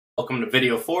Welcome to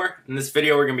video 4. In this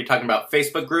video we're going to be talking about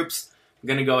Facebook groups. I'm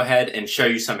going to go ahead and show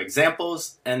you some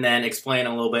examples and then explain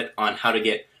a little bit on how to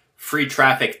get free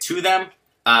traffic to them.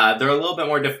 They're a little bit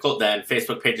more difficult than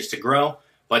Facebook pages to grow,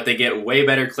 but they get way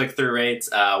better click-through rates,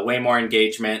 way more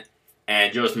engagement,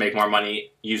 and you'll just make more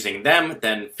money using them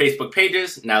than Facebook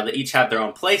pages. Now they each have their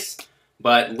own place,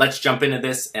 but let's jump into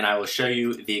this and I will show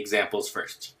you the examples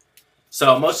first.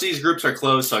 So most of these groups are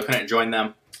closed, so I couldn't join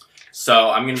them. So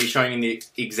I'm going to be showing you the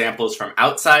examples from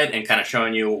outside and kind of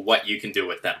showing you what you can do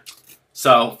with them.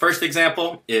 So first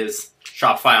example is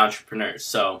Shopify entrepreneurs.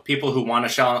 So people who want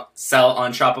to sell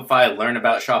on Shopify, learn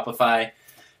about Shopify.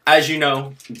 As you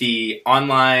know, the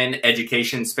online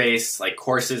education space, like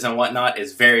courses and whatnot,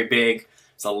 is very big.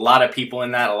 There's a lot of people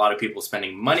in that, a lot of people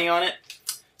spending money on it.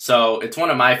 So it's one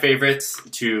of my favorites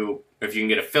if you can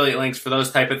get affiliate links for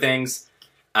those type of things.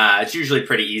 It's usually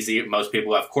pretty easy. Most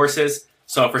people have courses.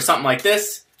 So for something like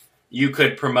this, you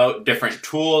could promote different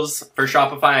tools for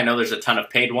Shopify. I know there's a ton of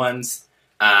paid ones.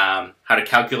 How to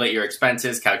calculate your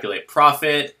expenses, calculate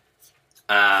profit,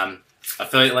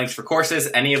 affiliate links for courses,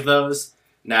 any of those.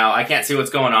 Now, I can't see what's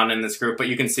going on in this group, but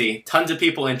you can see tons of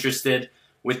people interested.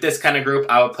 With this kind of group,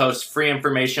 I would post free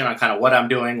information on kind of what I'm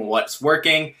doing, what's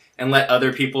working, and let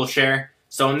other people share.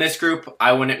 So in this group,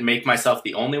 I wouldn't make myself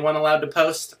the only one allowed to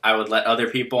post. I would let other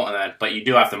people, but you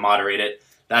do have to moderate it.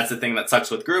 That's the thing that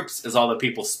sucks with groups, is all the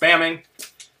people spamming.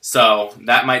 So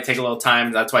that might take a little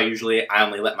time. That's why usually I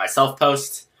only let myself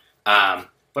post. But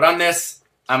on this,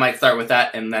 I might start with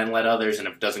that and then let others, and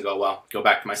if it doesn't go well, go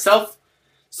back to myself.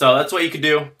 So that's what you could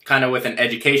do, kind of with an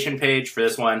education page for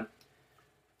this one.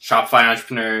 Shopify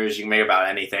entrepreneurs, you can make about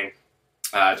anything.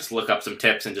 Just look up some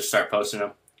tips and just start posting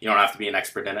them. You don't have to be an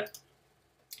expert in it.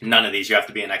 None of these you have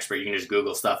to be an expert. You can just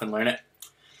Google stuff and learn it.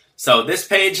 So this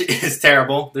page is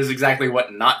terrible. This is exactly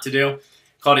what not to do.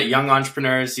 Called it Young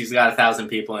Entrepreneurs. He's got 1,000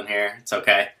 people in here. It's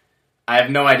okay. I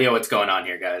have no idea what's going on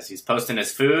here, guys. He's posting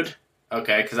his food.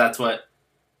 Okay, because that's what...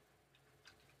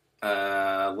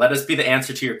 let us be the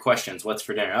answer to your questions. What's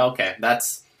for dinner? Okay,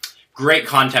 that's great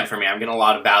content for me. I'm getting a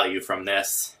lot of value from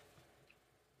this.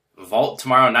 Vault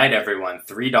tomorrow night, everyone.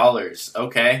 $3.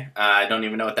 Okay, I don't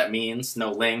even know what that means.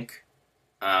 No link.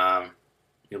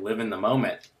 You live in the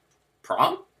moment.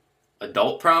 Prom?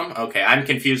 Adult prom? Okay, I'm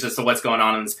confused as to what's going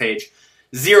on this page.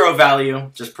 Zero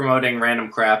value, just promoting random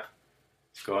crap.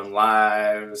 Going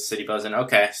live, city buzzing.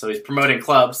 Okay, so he's promoting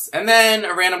clubs. And then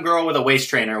a random girl with a waist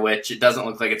trainer, which it doesn't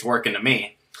look like it's working to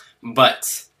me.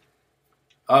 But,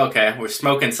 okay, we're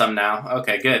smoking some now.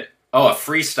 Okay, good. Oh, a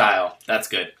freestyle. That's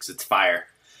good, because it's fire.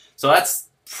 So that's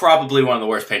probably one of the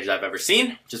worst pages I've ever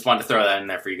seen. Just wanted to throw that in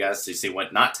there for you guys so you see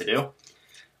what not to do.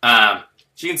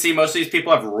 So you can see most of these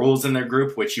people have rules in their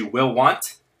group, which you will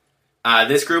want.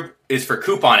 This group is for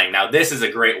couponing. Now, this is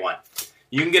a great one.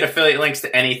 You can get affiliate links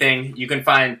to anything. You can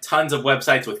find tons of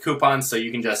websites with coupons, so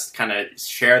you can just kind of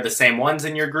share the same ones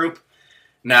in your group.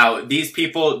 Now, these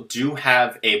people do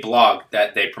have a blog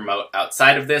that they promote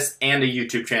outside of this and a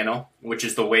YouTube channel, which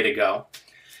is the way to go.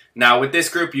 Now, with this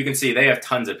group, you can see they have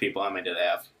tons of people. How many do they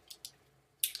have?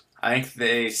 I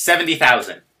think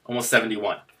 70,000, almost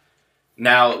 71.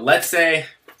 Now, let's say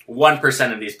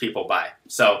 1% of these people buy.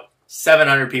 So,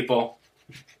 700 people,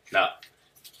 no,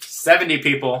 70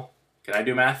 people, can I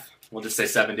do math? We'll just say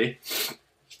 70.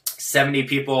 70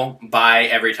 people buy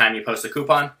every time you post a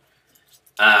coupon.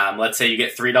 Let's say you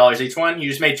get $3 each one, you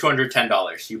just made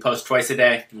 $210. You post twice a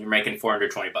day, and you're making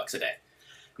 420 bucks a day.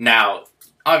 Now,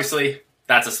 obviously,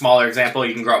 that's a smaller example.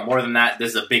 You can grow up more than that.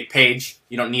 This is a big page.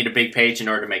 You don't need a big page in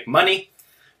order to make money.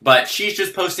 But she's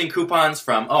just posting coupons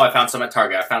from, oh, I found some at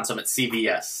Target, I found some at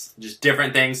CVS. Just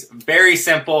different things. Very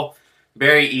simple,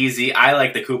 very easy. I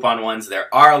like the coupon ones. There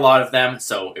are a lot of them.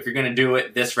 So if you're going to do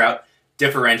it this route,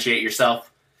 differentiate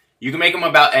yourself. You can make them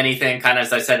about anything, kind of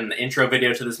as I said in the intro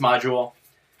video to this module.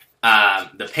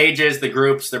 The pages, the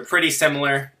groups, they're pretty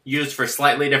similar, used for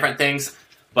slightly different things.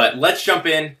 But let's jump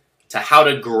in to how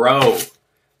to grow,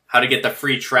 how to get the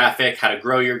free traffic, how to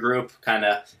grow your group, kind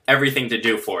of everything to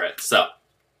do for it. So,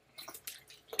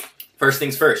 first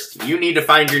things first, you need to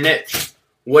find your niche.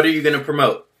 What are you going to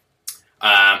promote?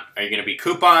 Are you going to be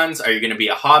coupons? Are you going to be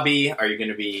a hobby? Are you going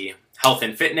to be health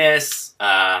and fitness?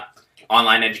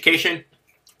 Online education?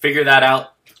 Figure that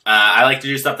out. I like to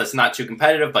do stuff that's not too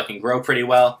competitive but can grow pretty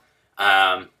well.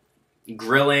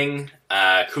 Grilling,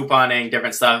 couponing,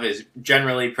 different stuff is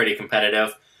generally pretty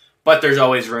competitive. But there's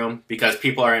always room because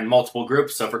people are in multiple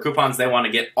groups. So for coupons, they want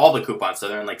to get all the coupons. So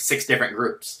they're in like 6 different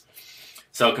groups.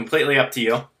 So completely up to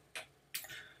you.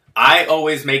 I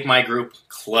always make my group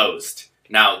closed.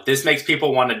 Now, this makes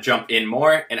people want to jump in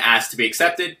more and ask to be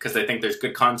accepted because they think there's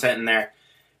good content in there.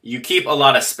 You keep a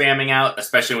lot of spamming out,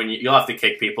 especially when you'll have to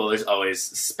kick people. There's always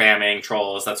spamming,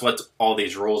 trolls. That's what all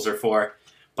these rules are for.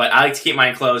 But I like to keep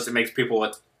mine closed. It makes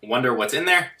people wonder what's in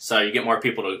there, so you get more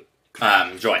people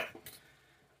to join.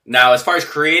 Now, as far as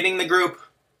creating the group,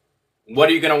 what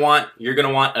are you going to want? You're going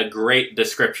to want a great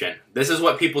description. This is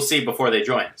what people see before they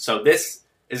join. So this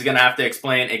is going to have to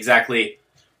explain exactly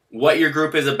what your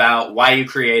group is about, why you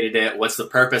created it, what's the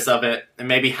purpose of it, and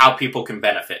maybe how people can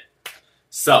benefit.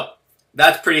 So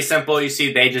that's pretty simple. You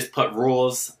see, they just put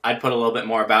rules. I'd put a little bit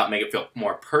more about, make it feel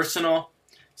more personal.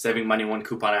 Saving money one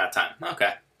coupon at a time.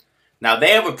 Okay. Now,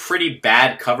 they have a pretty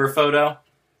bad cover photo.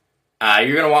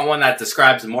 You're going to want one that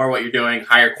describes more what you're doing,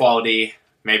 higher quality,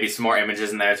 maybe some more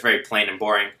images in there. It's very plain and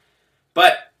boring.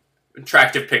 But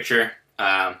attractive picture,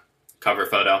 cover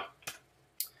photo.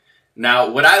 Now,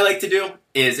 what I like to do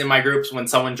is in my groups, when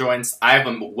someone joins, I have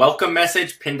a welcome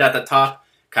message pinned at the top.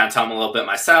 Kind of tell them a little bit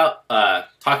myself,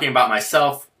 talking about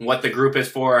myself, what the group is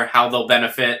for, how they'll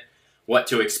benefit, what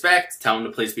to expect. Tell them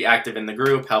to please be active in the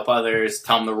group, help others,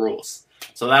 tell them the rules.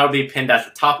 So that'll be pinned at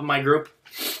the top of my group.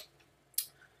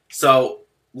 So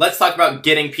let's talk about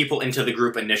getting people into the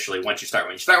group initially once you start.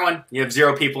 When you start one, you have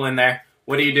 0 people in there.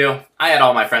 What do? I add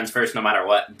all my friends first no matter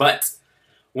what. But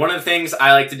one of the things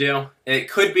I like to do, it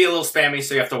could be a little spammy,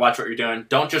 so you have to watch what you're doing.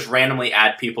 Don't just randomly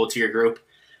add people to your group.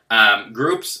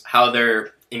 Groups, how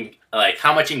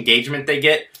much engagement they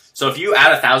get. So if you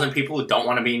add 1,000 people who don't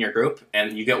want to be in your group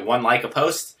and you get 1 like a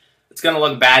post, it's going to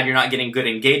look bad. You're not getting good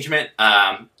engagement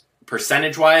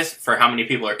percentage-wise for how many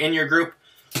people are in your group.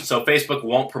 So Facebook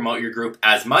won't promote your group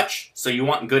as much. So you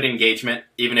want good engagement,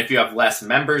 even if you have less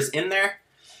members in there.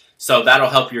 So that'll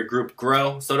help your group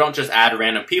grow. So don't just add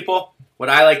random people. What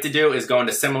I like to do is go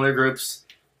into similar groups,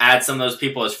 add some of those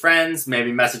people as friends,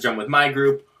 maybe message them with my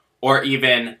group, or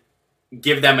even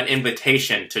give them an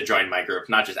invitation to join my group,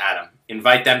 not just add them.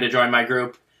 Invite them to join my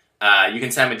group. You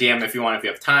can send them a DM if you want, if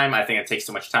you have time. I think it takes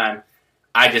too much time.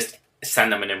 I just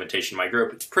send them an invitation to my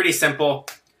group. It's pretty simple.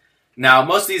 Now,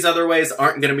 most of these other ways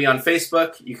aren't going to be on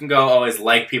Facebook. You can go always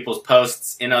like people's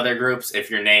posts in other groups. If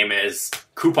your name is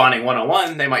Couponing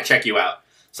 101, they might check you out.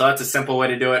 So that's a simple way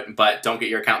to do it, but don't get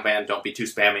your account banned. Don't be too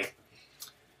spammy.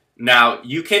 Now,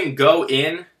 you can go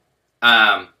in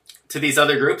to these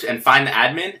other groups and find the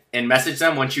admin and message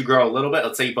them once you grow a little bit.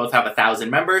 Let's say you both have 1,000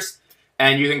 members,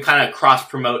 and you can kind of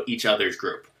cross-promote each other's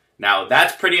group. Now,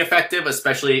 that's pretty effective,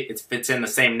 especially if it's in the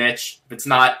same niche. If it's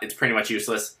not, it's pretty much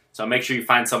useless. So make sure you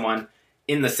find someone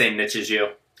in the same niche as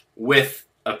you with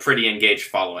a pretty engaged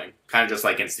following, kind of just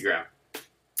like Instagram.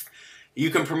 You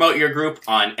can promote your group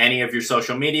on any of your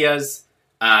social medias.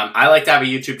 I like to have a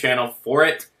YouTube channel for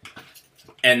it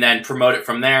and then promote it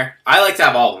from there. I like to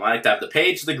have all of them. I like to have the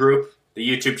page, the group, the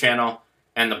YouTube channel,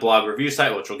 and the blog review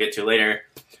site, which we'll get to later.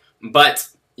 But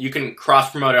you can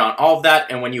cross-promote it on all of that,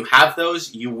 and when you have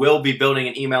those, you will be building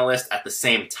an email list at the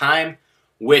same time,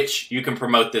 which you can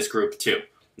promote this group to.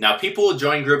 Now, people will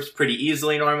join groups pretty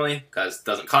easily normally because it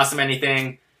doesn't cost them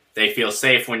anything. They feel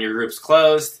safe when your group's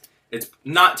closed. It's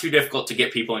not too difficult to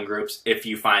get people in groups if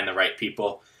you find the right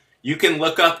people. You can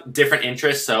look up different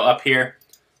interests. So up here,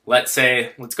 let's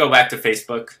go back to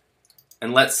Facebook,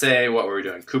 and let's say, what were we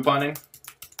doing? Couponing.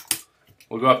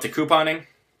 We'll go up to couponing,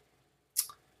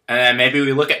 and then maybe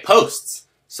we look at posts.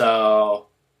 So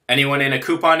anyone in a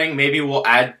couponing, maybe we'll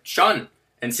add Sean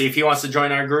and see if he wants to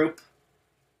join our group.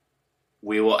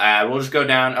 We'll just go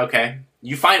down, okay.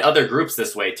 You find other groups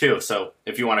this way too, so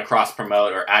if you want to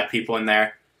cross-promote or add people in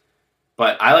there.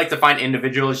 But I like to find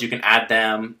individuals. You can add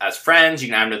them as friends. You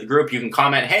can add them to the group. You can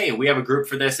comment, hey, we have a group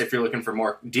for this if you're looking for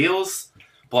more deals,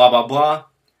 blah, blah, blah.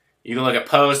 You can look at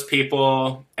posts,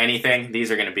 people, anything.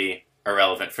 These are going to be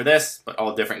irrelevant for this, but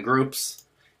all different groups.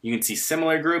 You can see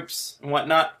similar groups and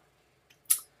whatnot.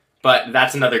 But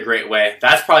that's another great way.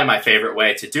 That's probably my favorite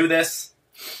way to do this.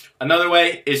 Another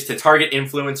way is to target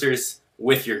influencers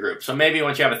with your group. So maybe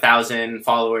once you have 1,000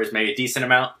 followers, maybe a decent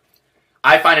amount,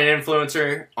 I find an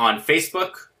influencer on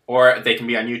Facebook, or they can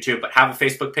be on YouTube, but have a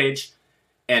Facebook page,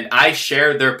 and I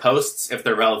share their posts if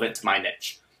they're relevant to my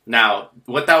niche. Now,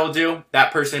 what that will do,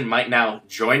 that person might now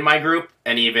join my group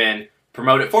and even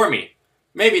promote it for me.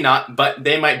 Maybe not, but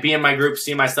they might be in my group,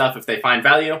 see my stuff. If they find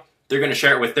value, they're going to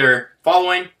share it with their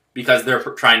following because they're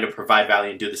trying to provide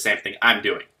value and do the same thing I'm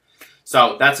doing.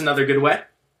 So that's another good way.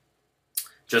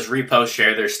 Just repost,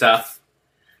 share their stuff.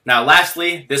 Now,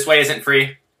 lastly, this way isn't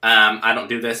free. I don't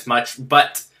do this much,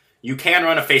 but you can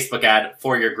run a Facebook ad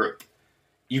for your group.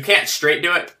 You can't straight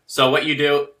do it. So what you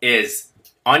do is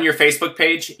on your Facebook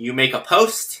page, you make a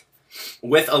post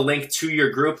with a link to your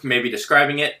group, maybe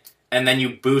describing it, and then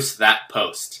you boost that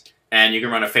post. And you can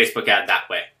run a Facebook ad that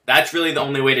way. That's really the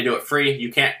only way to do it free.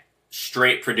 You can't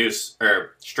straight produce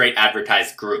or straight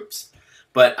advertised groups.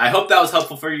 But I hope that was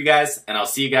helpful for you guys, and I'll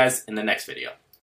see you guys in the next video.